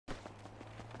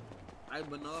Hey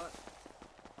Bernard.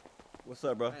 What's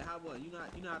up, bro? Hey, how what? You know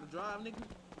how to drive, nigga?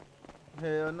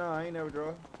 Hell no, I ain't never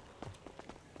drove.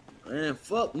 Man,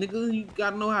 fuck, nigga. You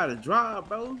gotta know how to drive,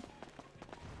 bro.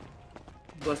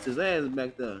 Bust his ass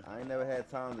back there. I ain't never had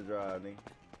time to drive, nigga.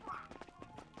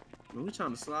 Man, we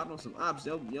trying to slide on some ops.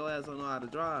 Your ass don't know how to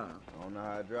drive. I don't know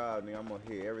how to drive, nigga. I'm gonna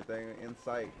hit everything in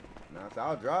sight. Now, I say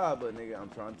I'll drive, but nigga, I'm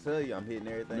trying to tell you, I'm hitting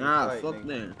everything in Nah, sight, fuck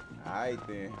nigga. that. Alright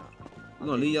then. We I'm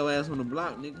gonna leave hitting. your ass on the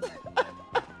block, nigga.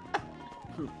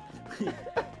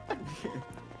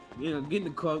 You gonna get in the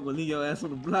car, we gonna leave your ass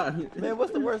on the block. Man,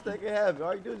 what's the worst that can happen?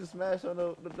 All you do is just smash on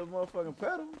the motherfucking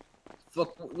pedal.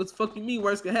 Fuck, what's fucking me?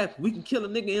 Worst can happen. We can kill a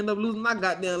nigga and end up losing my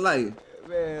goddamn life.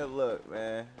 Man, look,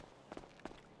 man.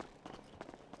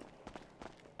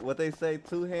 What they say,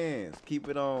 two hands. Keep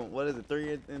it on, what is it,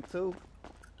 3 and 2?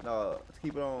 No,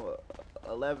 keep it on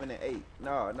 11 and 8.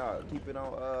 No, keep it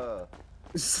on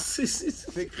 6 and.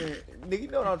 Nigga, you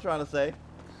know what I'm trying to say.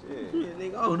 Shit. Yeah,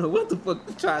 nigga, I don't know what the fuck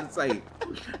you trying to say.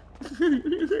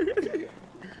 Yeah.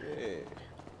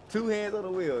 Two hands on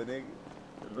the wheel, nigga.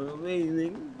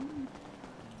 Amazing.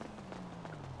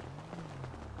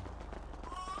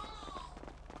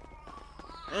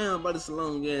 Damn, but it's a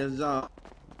long ass job.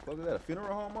 Fuck, is that a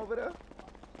funeral home over there?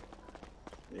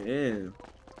 Yeah.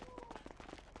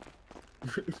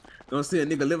 Gonna see a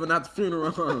nigga living out the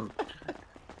funeral home.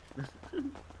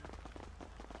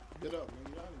 Get up,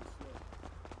 man. Y'all niggas slow.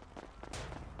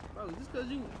 Bro, just cause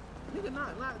you nigga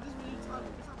not just when you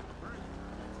talking right.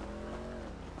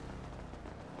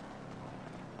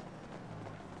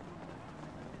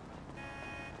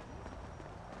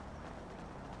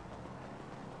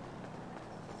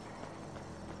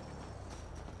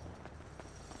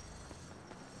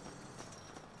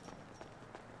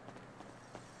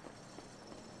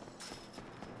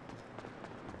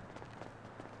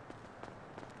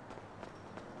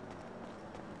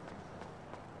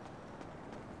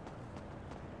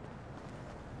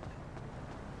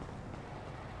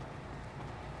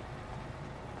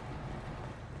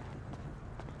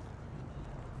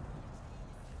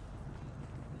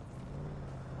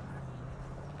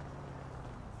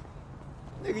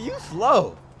 Nigga, you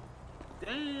slow.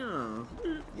 Damn.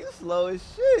 You slow as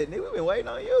shit. Nigga, we been waiting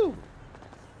on you.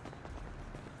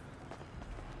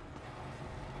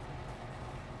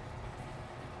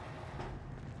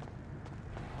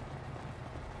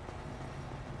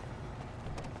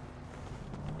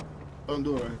 Don't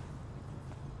do it right.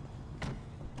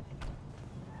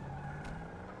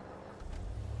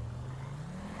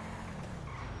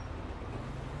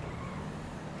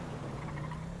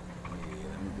 Yeah,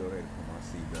 let me go ahead and put my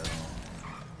seatbelt on.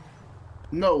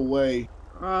 No way.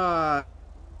 Ah,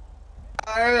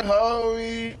 I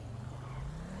hurry.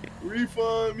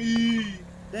 Refund me.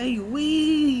 they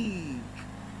weak.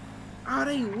 Oh,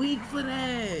 they weak for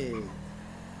that.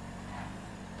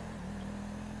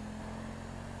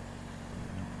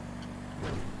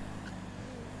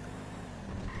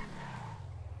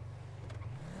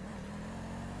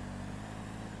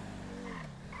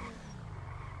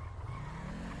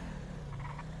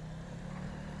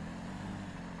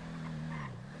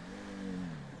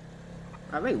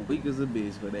 I they weak as a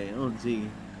bitch for that. Oh,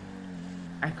 gee.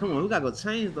 Hey, come on, we gotta go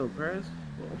change though, Crash.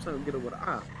 I'm trying to get over the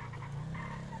eye.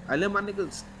 I let my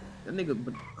niggas, that nigga,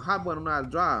 Hotboy don't know how to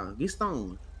drive. Get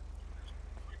Stone.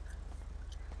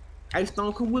 Hey,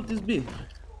 Stone, come whip this bitch.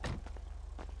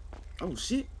 Oh,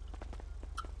 shit.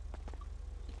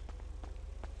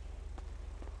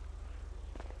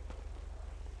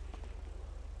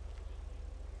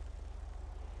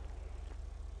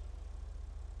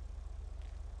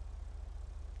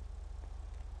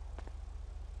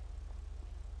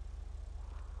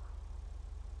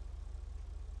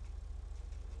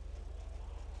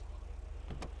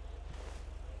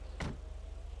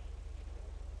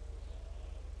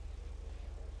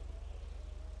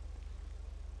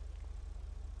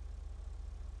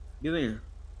 Get in.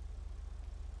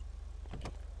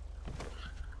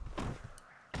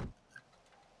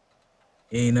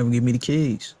 You ain't never give me the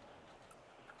keys.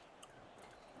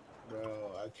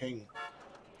 Bro, I can't.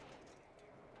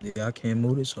 Yeah, I can't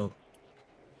move this hoe.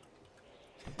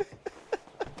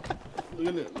 Look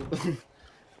at it.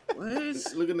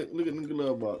 What? Look at the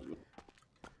glove box.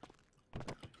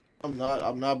 I'm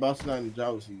not bouncing out in the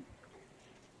driver's seat.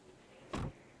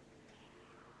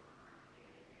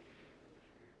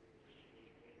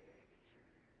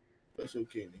 That's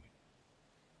okay, nigga.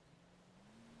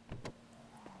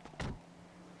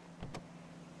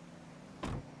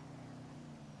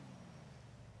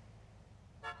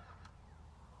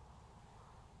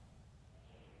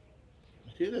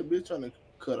 Hear that bitch trying to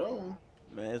cut on.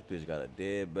 Man, this bitch got a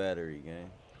dead battery, gang.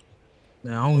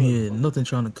 Man, I don't hear nothing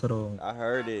trying to cut off. I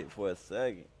heard it for a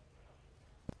second.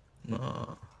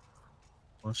 Nah.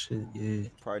 My shit, yeah.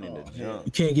 Probably need Oh, to hell. jump.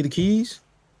 You can't get the keys?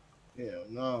 Hell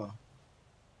no.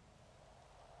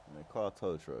 Man, call a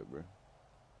tow truck, bro.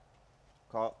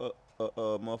 Call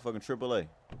motherfucking AAA.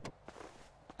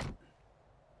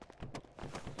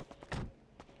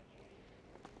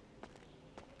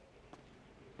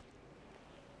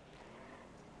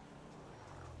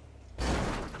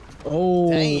 Oh.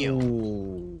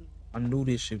 Damn. I knew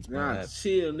this shit was gonna Nah, happen.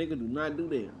 chill, nigga. Do not do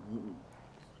that.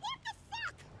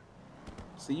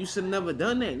 See, you should never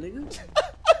done that, nigga.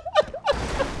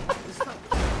 I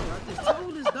just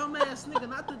told this dumbass nigga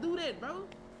not to do that, bro.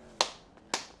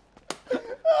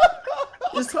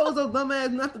 Just told your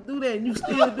dumbass not to do that, and you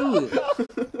still do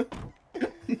it.